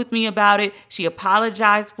spoke with me about it. She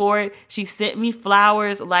apologized for it. She sent me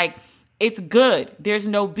flowers. Like, it's good. There's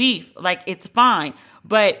no beef. Like, it's fine.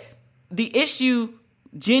 But the issue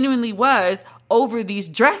genuinely was over these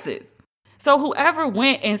dresses. So whoever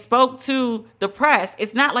went and spoke to the press,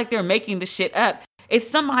 it's not like they're making the shit up. It's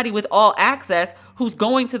somebody with all access who's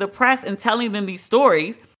going to the press and telling them these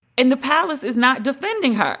stories. And the palace is not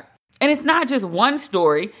defending her. And it's not just one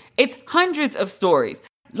story. It's hundreds of stories.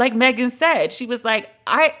 Like Meghan said, she was like,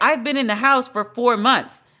 I've been in the house for 4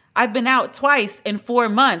 months. I've been out twice in 4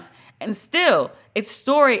 months. And still, it's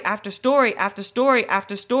story after story after story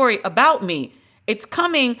after story about me. It's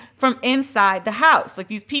coming from inside the house. Like,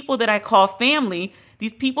 these people that I call family,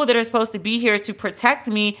 these people that are supposed to be here to protect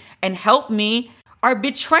me and help me are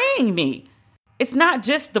betraying me. It's not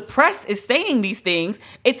just the press is saying these things.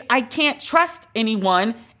 It's I can't trust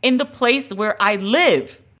anyone in the place where I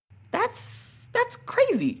live. That's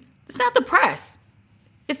crazy. It's not the press.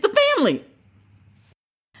 It's the family.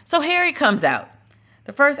 So Harry comes out.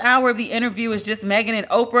 The first hour of the interview is just Meghan and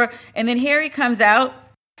Oprah. And then Harry comes out.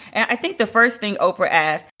 And I think the first thing Oprah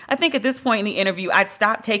asked, I think at this point in the interview, I'd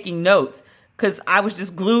stopped taking notes because I was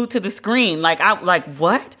just glued to the screen. Like,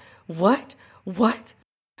 what?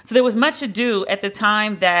 So there was much ado at the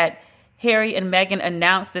time that Harry and Meghan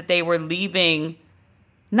announced that they were leaving,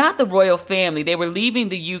 not the royal family, they were leaving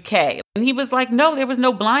the UK. And he was like, no, there was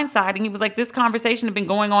no blindsiding. He was like, this conversation had been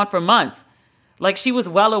going on for months. Like, she was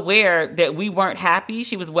well aware that we weren't happy.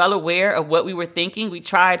 She was well aware of what we were thinking. We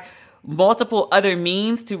tried multiple other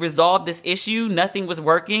means to resolve this issue. Nothing was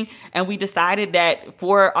working. And we decided that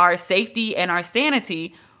for our safety and our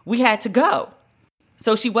sanity, we had to go.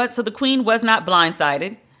 So the Queen was not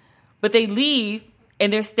blindsided, but they leave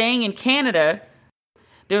and they're staying in Canada.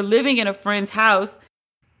 They're living in a friend's house.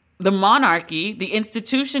 The monarchy, the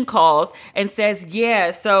institution, calls and says, yeah,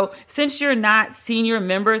 so since you're not senior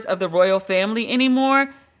members of the royal family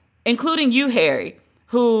anymore, including you, Harry,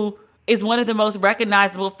 who is one of the most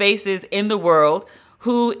recognizable faces in the world,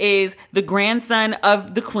 who is the grandson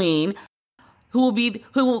of the Queen, who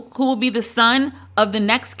will be the son of the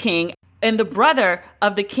next king and the brother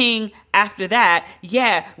of the king after that.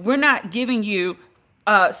 Yeah, we're not giving you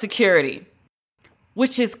security,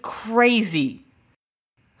 which is crazy.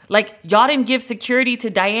 Like, y'all didn't give security to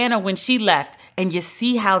Diana when she left, and you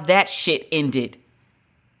see how that shit ended.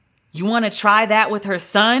 You want to try that with her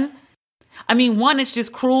son? I mean, one, it's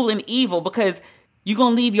just cruel and evil because you're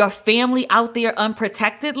going to leave your family out there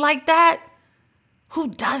unprotected like that? Who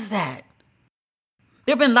does that?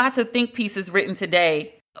 There have been lots of think pieces written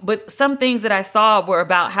today, but some things that I saw were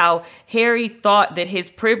about how Harry thought that his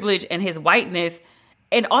privilege and his whiteness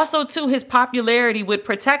and also, too, his popularity would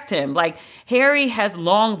protect him. Like, Harry has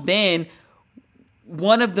long been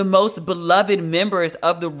one of the most beloved members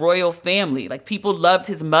of the royal family. Like, people loved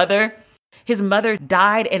his mother. His mother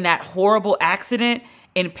died in that horrible accident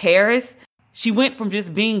in Paris. She went from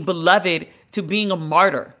just being beloved to being a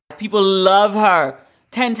martyr. People love her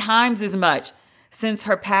 10 times as much since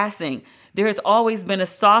her passing. There has always been a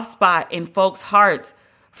soft spot in folks' hearts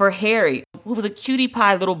for Harry, who was a cutie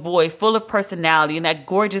pie little boy full of personality and that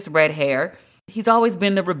gorgeous red hair. He's always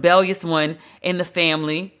been the rebellious one in the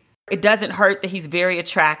family. It doesn't hurt that he's very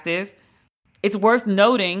attractive. It's worth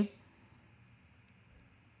noting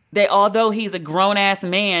that although he's a grown-ass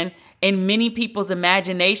man In many people's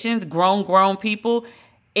imaginations, grown people,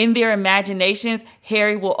 in their imaginations,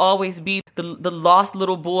 Harry will always be the lost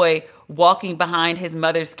little boy walking behind his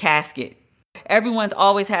mother's casket. Everyone's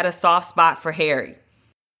always had a soft spot for Harry.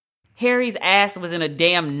 Harry's ass was in a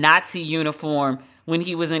damn Nazi uniform when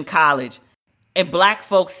he was in college, and black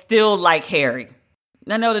folks still like Harry.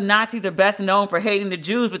 I know the Nazis are best known for hating the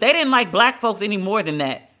Jews, but they didn't like black folks any more than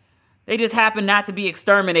that. They just happened not to be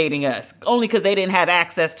exterminating us, only because they didn't have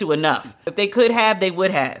access to enough. If they could have, they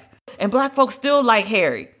would have. And black folks still like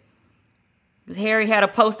Harry. Harry had a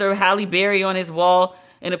poster of Halle Berry on his wall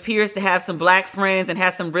and appears to have some black friends and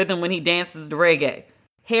has some rhythm when he dances the reggae.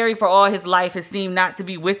 Harry, for all his life, has seemed not to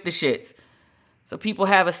be with the shits. So people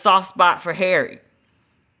have a soft spot for Harry.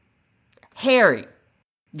 Harry,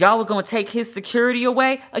 y'all were going to take his security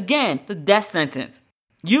away? Again, it's a death sentence.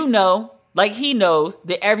 You know, like he knows,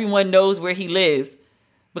 that everyone knows where he lives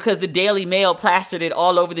because the Daily Mail plastered it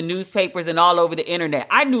all over the newspapers and all over the internet.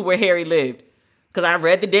 I knew where Harry lived because I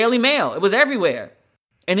read the Daily Mail. It was everywhere.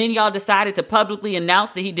 And then y'all decided to publicly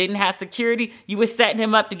announce that he didn't have security. You were setting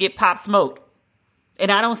him up to get pop smoked. And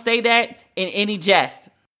I don't say that in any jest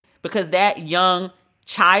because that young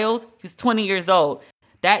child, who's 20 years old,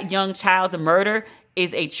 that young child's murder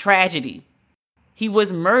is a tragedy. He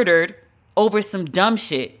was murdered over some dumb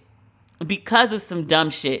shit. Because of some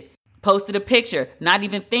dumb shit. Posted a picture, not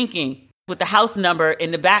even thinking, with the house number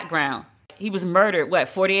in the background. He was murdered,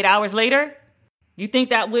 48 hours later? You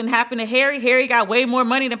think that wouldn't happen to Harry? Harry got way more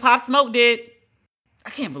money than Pop Smoke did.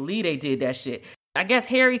 I can't believe they did that shit. I guess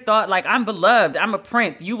Harry thought, I'm beloved, I'm a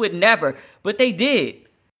prince, you would never. But they did.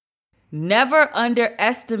 Never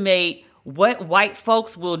underestimate what white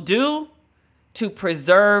folks will do to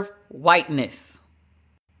preserve whiteness.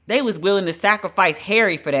 They was willing to sacrifice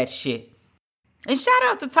Harry for that shit. And shout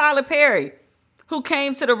out to Tyler Perry, who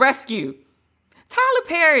came to the rescue. Tyler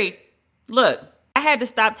Perry, look, I had to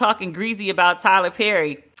stop talking greasy about Tyler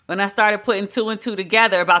Perry when I started putting two and two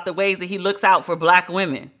together about the ways that he looks out for black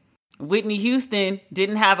women. Whitney Houston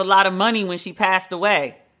didn't have a lot of money when she passed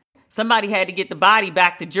away. Somebody had to get the body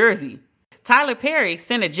back to Jersey. Tyler Perry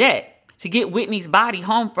sent a jet to get Whitney's body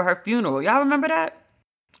home for her funeral. Y'all remember that?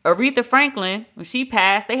 Aretha Franklin, when she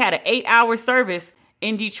passed, they had an 8-hour service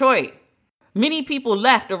in Detroit. Many people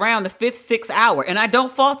left around the 5th, 6th hour, and I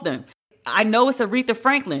don't fault them. I know it's Aretha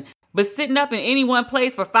Franklin, but sitting up in any one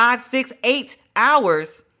place for 5, 6, 8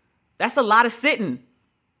 hours, that's a lot of sitting.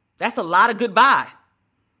 That's a lot of goodbye.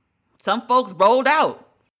 Some folks rolled out.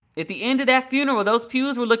 At the end of that funeral, those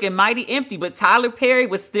pews were looking mighty empty, but Tyler Perry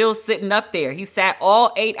was still sitting up there. He sat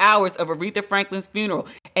all 8 hours of Aretha Franklin's funeral.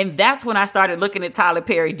 And that's when I started looking at Tyler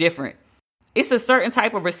Perry different. It's a certain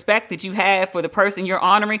type of respect that you have for the person you're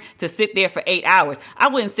honoring to sit there for 8 hours. I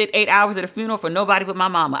wouldn't sit 8 hours at a funeral for nobody but my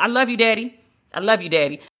mama. I love you, Daddy. I love you,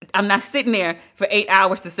 Daddy. I'm not sitting there for 8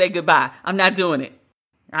 hours to say goodbye. I'm not doing it.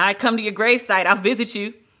 I come to your gravesite. I'll visit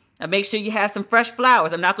you. I'll make sure you have some fresh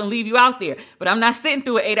flowers. I'm not going to leave you out there. But I'm not sitting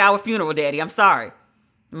through an 8-hour funeral, Daddy. I'm sorry.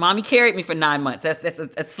 Mommy carried me for 9 months. That's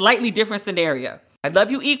a slightly different scenario. I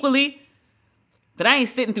love you equally, but I ain't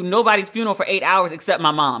sitting through nobody's funeral for 8 hours except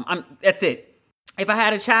my mom. That's it. If I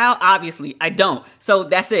had a child, obviously, I don't. So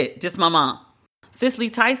that's it. Just my mom.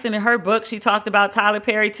 Cicely Tyson, in her book, she talked about Tyler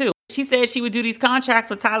Perry, too. She said she would do these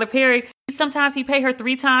contracts with Tyler Perry. Sometimes he pay her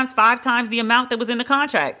 3 times, 5 times the amount that was in the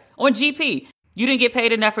contract on GP. You didn't get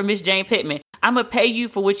paid enough for Miss Jane Pittman. I'm going to pay you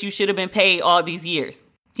for what you should have been paid all these years.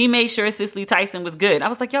 He made sure Cicely Tyson was good. I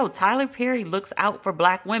was like, yo, Tyler Perry looks out for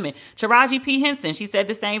black women. Taraji P. Henson, she said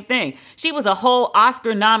the same thing. She was a whole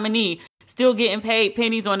Oscar nominee, still getting paid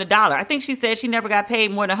pennies on the dollar. I think she said she never got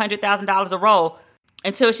paid more than $100,000 a role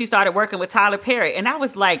until she started working with Tyler Perry. And I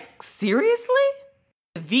was like, seriously?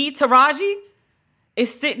 The Taraji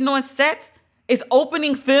is sitting on sets, is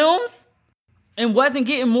opening films, and wasn't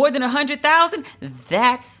getting more than $100,000?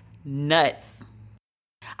 That's nuts.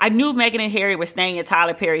 I knew Meghan and Harry were staying at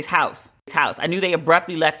Tyler Perry's house. I knew they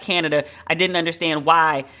abruptly left Canada. I didn't understand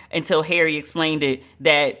why until Harry explained it,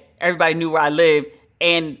 that everybody knew where I lived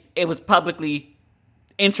and it was publicly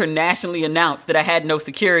internationally announced that I had no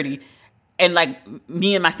security and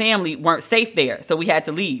me and my family weren't safe there. So we had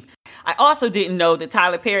to leave. I also didn't know that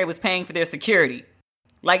Tyler Perry was paying for their security.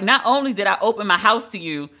 Not only did I open my house to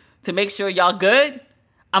you to make sure y'all good,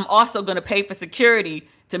 I'm also going to pay for security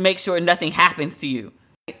to make sure nothing happens to you.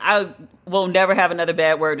 I will never have another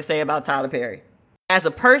bad word to say about Tyler Perry. As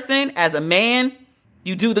a person, as a man,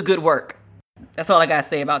 you do the good work. That's all I got to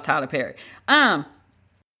say about Tyler Perry.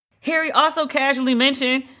 Harry also casually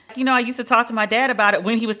mentioned, I used to talk to my dad about it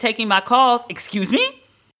when he was taking my calls. Excuse me?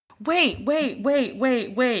 Wait.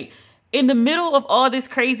 In the middle of all this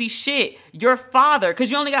crazy shit, your father,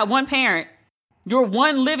 because you only got one parent, your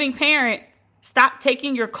one living parent, stopped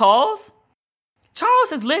taking your calls? Charles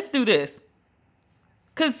has lived through this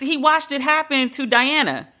because he watched it happen to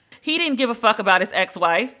Diana. He didn't give a fuck about his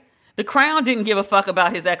ex-wife. The Crown didn't give a fuck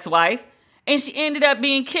about his ex-wife. And she ended up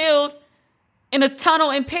being killed in a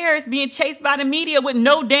tunnel in Paris, being chased by the media with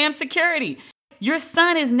no damn security. Your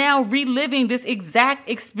son is now reliving this exact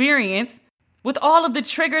experience with all of the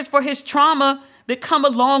triggers for his trauma that come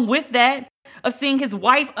along with that, of seeing his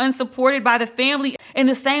wife unsupported by the family in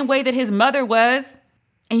the same way that his mother was.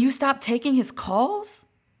 And you stop taking his calls?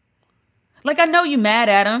 Like, I know you mad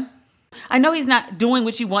at him. I know he's not doing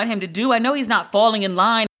what you want him to do. I know he's not falling in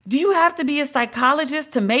line. Do you have to be a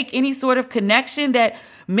psychologist to make any sort of connection that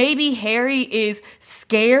maybe Harry is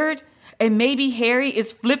scared and maybe Harry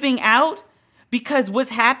is flipping out because what's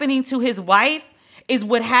happening to his wife is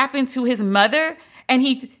what happened to his mother, and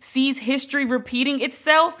he sees history repeating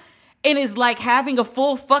itself and is like having a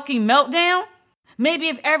full fucking meltdown? Maybe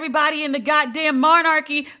if everybody in the goddamn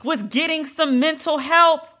monarchy was getting some mental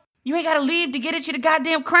help, you ain't gotta leave to get at you the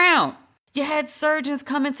goddamn crown. You had surgeons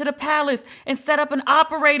come into the palace and set up an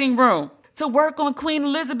operating room to work on Queen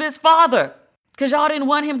Elizabeth's father because y'all didn't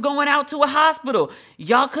want him going out to a hospital.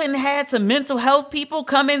 Y'all couldn't have some mental health people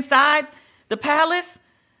come inside the palace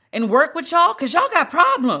and work with y'all because y'all got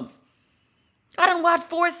problems. I done watched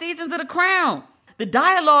 4 seasons of The Crown. The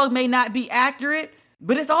dialogue may not be accurate,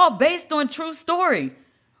 but it's all based on true story.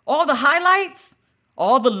 All the highlights,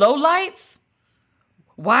 all the lowlights,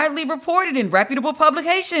 widely reported in reputable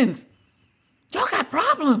publications. Y'all got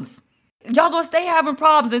problems. Y'all gonna stay having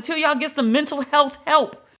problems until y'all get some mental health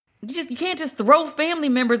help. You can't just throw family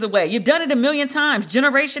members away. You've done it a million times,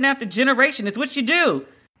 generation after generation. It's what you do.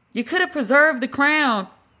 You could have preserved the crown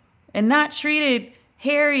and not treated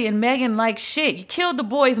Harry and Meghan like shit. You killed the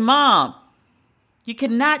boy's mom. You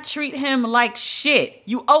cannot treat him like shit.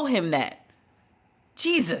 You owe him that.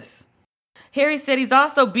 Jesus. Harry said he's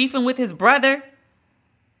also beefing with his brother.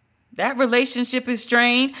 That relationship is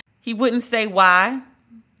strained. He wouldn't say why.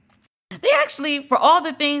 They actually, for all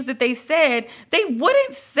the things that they said, they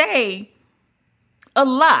wouldn't say a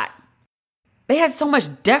lot. They had so much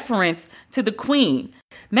deference to the Queen.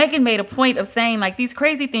 Meghan made a point of saying, like, these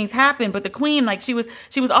crazy things happen, but the Queen, like, she was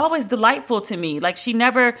always delightful to me. Like, she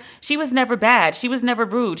was never bad. She was never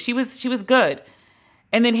rude. She was good.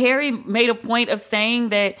 And then Harry made a point of saying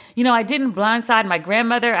that, I didn't blindside my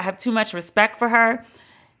grandmother. I have too much respect for her.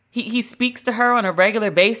 He speaks to her on a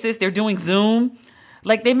regular basis. They're doing Zoom.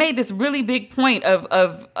 Like, they made this really big point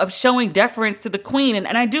of showing deference to the Queen.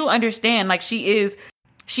 And I do understand, like, she is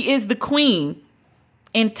the Queen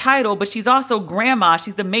in title, but she's also grandma.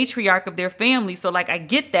 She's the matriarch of their family. So, like, I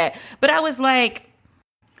get that. But I was like,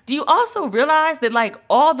 do you also realize that, like,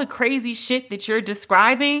 all the crazy shit that you're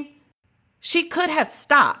describing, she could have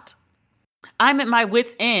stopped. I'm at my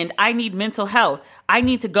wit's end. I need mental health. I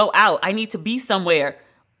need to go out. I need to be somewhere.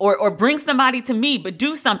 Or bring somebody to me, but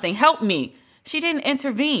do something. Help me. She didn't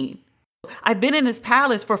intervene. I've been in this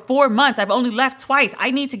palace for 4 months. I've only left twice. I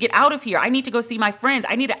need to get out of here. I need to go see my friends.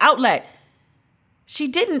 I need an outlet. She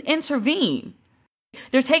didn't intervene.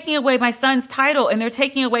 They're taking away my son's title and they're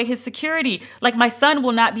taking away his security. Like, my son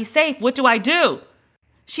will not be safe. What do I do?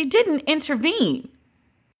 She didn't intervene.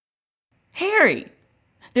 Harry,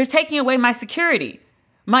 they're taking away my security.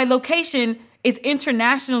 My location is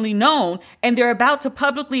internationally known, and they're about to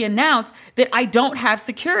publicly announce that I don't have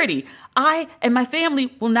security. I and my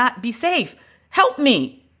family will not be safe. Help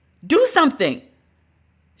me. Do something.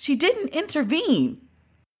 She didn't intervene.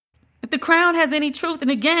 If the Crown has any truth,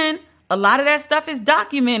 and again, a lot of that stuff is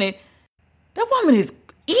documented, that woman is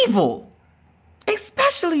evil,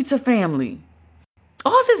 especially to family.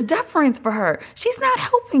 All this deference for her. She's not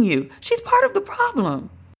helping you. She's part of the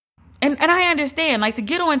problem. And I understand, like, to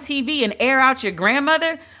get on TV and air out your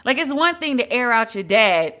grandmother, like, it's one thing to air out your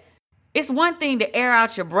dad. It's one thing to air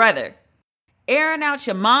out your brother. Airing out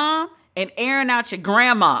your mom and airing out your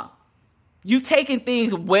grandma. You taking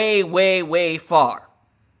things way, way, way far.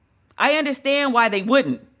 I understand why they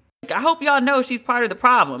wouldn't. I hope y'all know she's part of the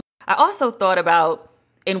problem. I also thought about,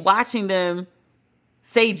 in watching them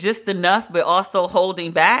say just enough, but also holding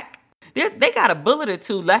back, they got a bullet or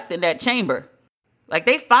two left in that chamber. Like,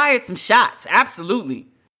 they fired some shots, absolutely.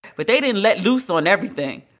 But they didn't let loose on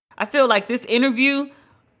everything. I feel like this interview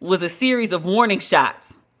was a series of warning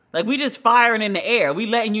shots. Like, we just firing in the air. We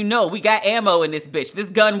letting you know we got ammo in this bitch. This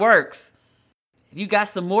gun works. If you got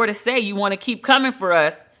some more to say, you want to keep coming for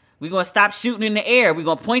us, we're going to stop shooting in the air. We're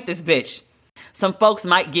going to point this bitch. Some folks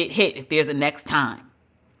might get hit if there's a next time.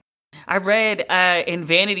 I read in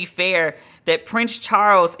Vanity Fair that Prince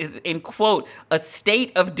Charles is in, quote, a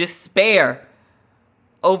state of despair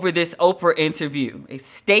over this Oprah interview. A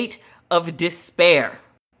state of despair.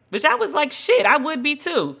 Which I was like, shit, I would be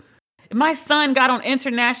too. If my son got on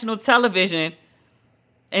international television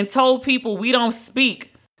and told people we don't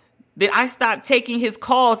speak, that I stopped taking his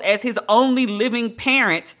calls as his only living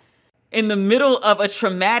parent in the middle of a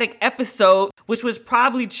traumatic episode, which was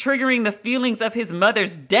probably triggering the feelings of his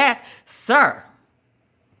mother's death, sir,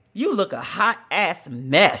 you look a hot ass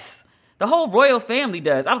mess. The whole royal family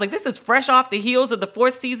does. I was like, this is fresh off the heels of the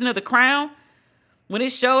 4th season of The Crown, when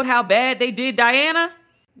it showed how bad they did Diana.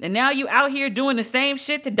 And now you out here doing the same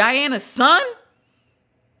shit to Diana's son?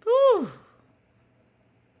 Whew.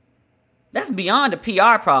 That's beyond a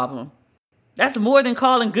PR problem. That's more than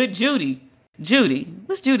calling good Judy. Judy.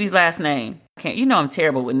 What's Judy's last name? You know I'm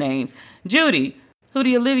terrible with names. Judy, who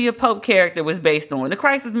the Olivia Pope character was based on. The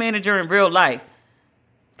crisis manager in real life.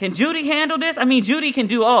 Can Judy handle this? I mean, Judy can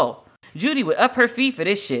do all. Judy would up her feet for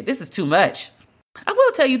this shit. This is too much. I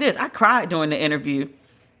will tell you this. I cried during the interview.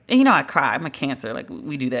 And you know I cry. I'm a Cancer. Like,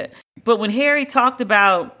 we do that. But when Harry talked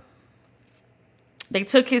about they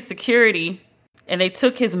took his security and they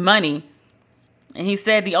took his money, and he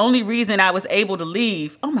said the only reason I was able to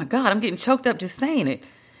leave, oh my God, I'm getting choked up just saying it.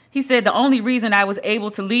 He said the only reason I was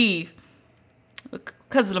able to leave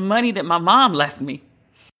because of the money that my mom left me.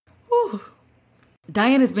 Whew.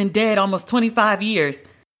 Diana's been dead almost 25 years.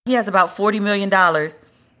 He has about $40 million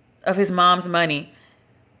of his mom's money.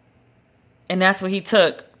 And that's what he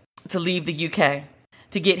took to leave the UK,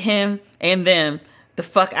 to get him and them the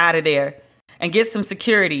fuck out of there and get some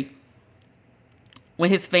security when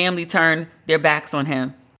his family turned their backs on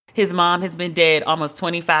him. His mom has been dead almost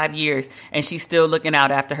 25 years and she's still looking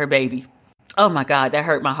out after her baby. Oh my God, that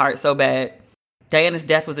hurt my heart so bad. Diana's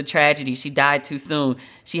death was a tragedy. She died too soon.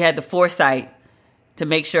 She had the foresight to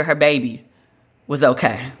make sure her baby was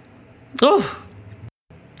okay. Ooh,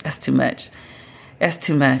 that's too much. That's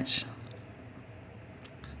too much.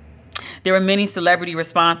 There were many celebrity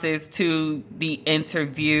responses to the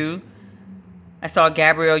interview. I saw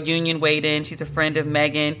Gabrielle Union weighed in. She's a friend of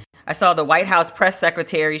Meghan. I saw the White House press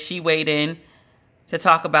secretary. She weighed in to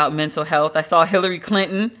talk about mental health. I saw Hillary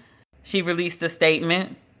Clinton. She released a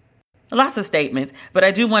statement. Lots of statements. But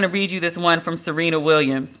I do want to read you this one from Serena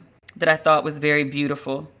Williams that I thought was very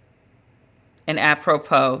beautiful and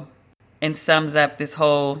apropos and sums up this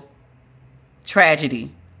whole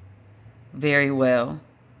tragedy very well.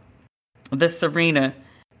 The Serena.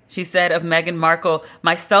 She said of Meghan Markle,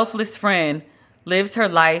 "My selfless friend lives her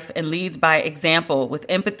life and leads by example with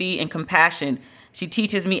empathy and compassion. She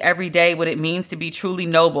teaches me every day what it means to be truly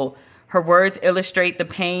noble. Her words illustrate the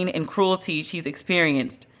pain and cruelty she's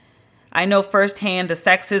experienced. I know firsthand the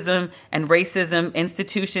sexism and racism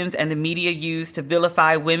institutions and the media use to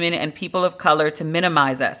vilify women and people of color, to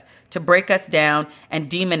minimize us, to break us down and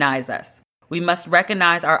demonize us. We must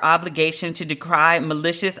recognize our obligation to decry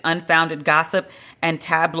malicious, unfounded gossip and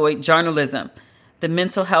tabloid journalism. The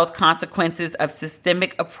mental health consequences of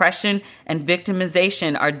systemic oppression and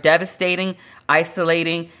victimization are devastating,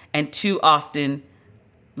 isolating, and too often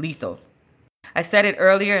lethal." I said it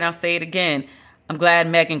earlier and I'll say it again. I'm glad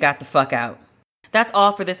Meghan got the fuck out. That's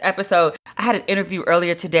all for this episode. I had an interview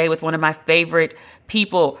earlier today with one of my favorite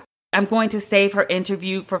people. I'm going to save her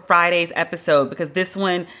interview for Friday's episode because this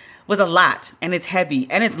one was a lot and it's heavy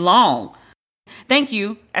and it's long. Thank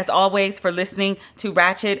you, as always, for listening to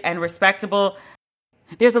Ratchet and Respectable.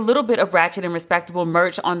 There's a little bit of Ratchet and Respectable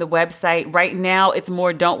merch on the website. Right now, it's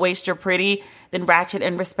more Don't Waste Your Pretty than Ratchet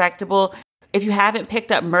and Respectable. If you haven't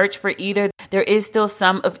picked up merch for either, there is still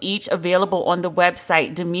some of each available on the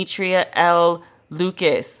website, Demetria L.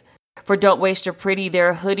 Lucas. For Don't Waste Your Pretty, there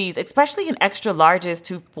are hoodies, especially in extra larges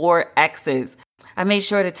to 4Xs. I made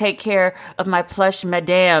sure to take care of my plush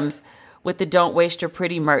madams with the Don't Waste Your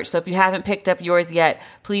Pretty merch. So if you haven't picked up yours yet,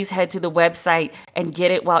 please head to the website and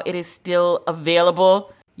get it while it is still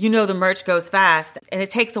available. You know the merch goes fast and it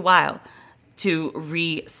takes a while to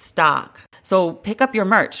restock. So pick up your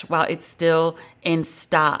merch while it's still in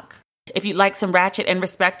stock. If you'd like some Ratchet and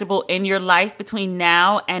Respectable in your life between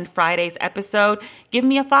now and Friday's episode, give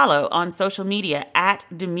me a follow on social media at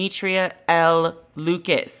Demetria L.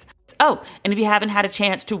 Lucas. Oh, and if you haven't had a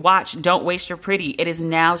chance to watch Don't Waste Your Pretty, it is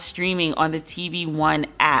now streaming on the TV One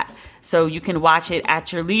app. So you can watch it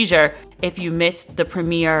at your leisure if you missed the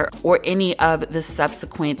premiere or any of the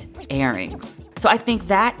subsequent airings. So I think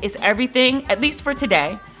that is everything, at least for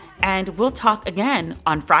today. And we'll talk again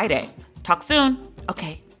on Friday. Talk soon.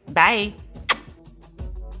 Okay, bye.